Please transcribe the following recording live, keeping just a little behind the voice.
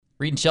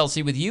Reading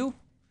Chelsea with you.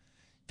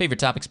 Favorite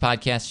Topics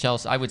podcast,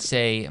 Chelsea. I would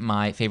say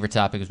my favorite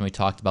topic was when we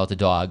talked about the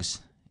dogs.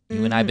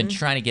 You and I have been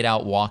trying to get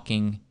out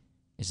walking.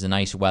 It's the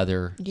nice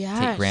weather. Yes.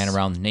 Take Grant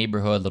around the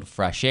neighborhood, a little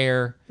fresh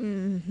air.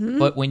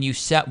 But when you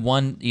set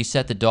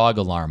the dog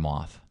alarm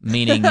off,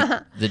 meaning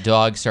the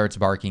dog starts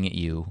barking at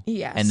you.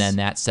 Yes. And then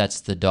that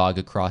sets the dog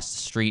across the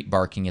street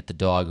barking at the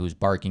dog who's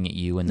barking at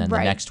you, and then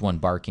the next one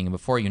barking. And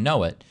before you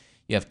know it,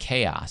 you have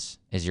chaos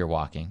as you're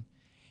walking.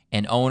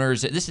 And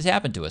owners, this has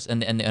happened to us,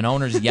 and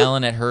owners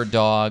yelling at her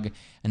dog.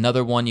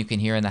 Another one you can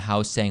hear in the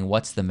house saying,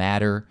 "What's the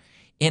matter?"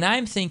 And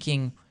I'm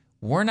thinking,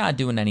 we're not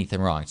doing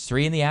anything wrong. It's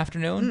 3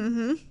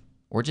 PM.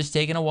 We're just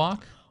taking a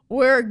walk.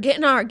 We're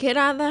getting our kid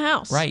out of the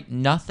house. Right.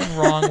 Nothing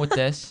wrong with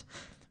this.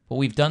 But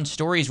we've done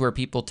stories where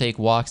people take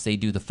walks. They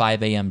do the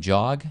 5 a.m.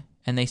 jog,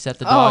 and they set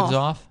the dogs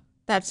off.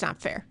 That's not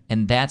fair.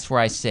 And that's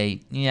where I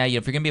say, yeah, if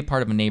you're going to be a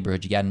part of a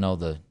neighborhood, you got to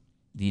know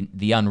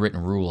the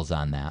unwritten rules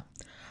on that.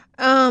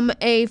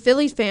 A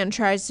Phillies fan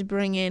tries to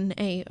bring in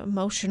an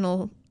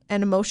emotional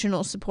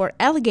support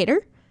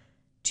alligator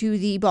to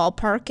the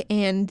ballpark,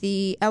 and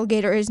the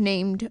alligator is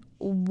named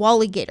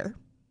Walligator.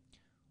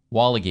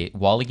 Walligator?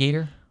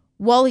 Walligator.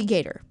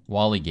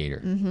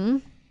 Walligator. Mm-hmm.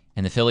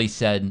 And the Phillies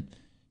said,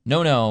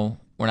 no,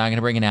 we're not going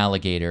to bring an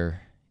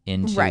alligator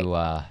into...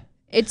 Right.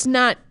 It's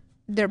not...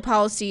 Their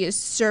policy is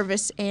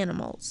service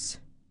animals.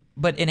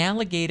 But an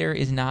alligator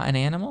is not an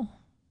animal?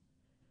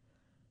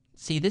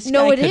 See, this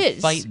guy could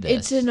fight this.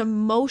 It's an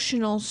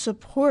emotional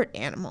support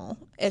animal.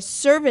 A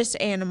service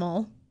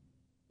animal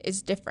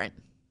is different.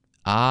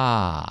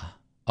 Ah,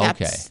 okay.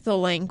 That's the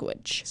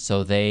language.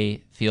 So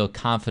they feel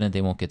confident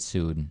they won't get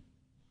sued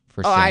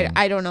for saying...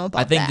 I don't know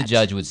about that. I think the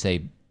judge would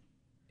say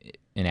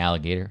an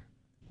alligator.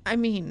 I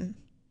mean...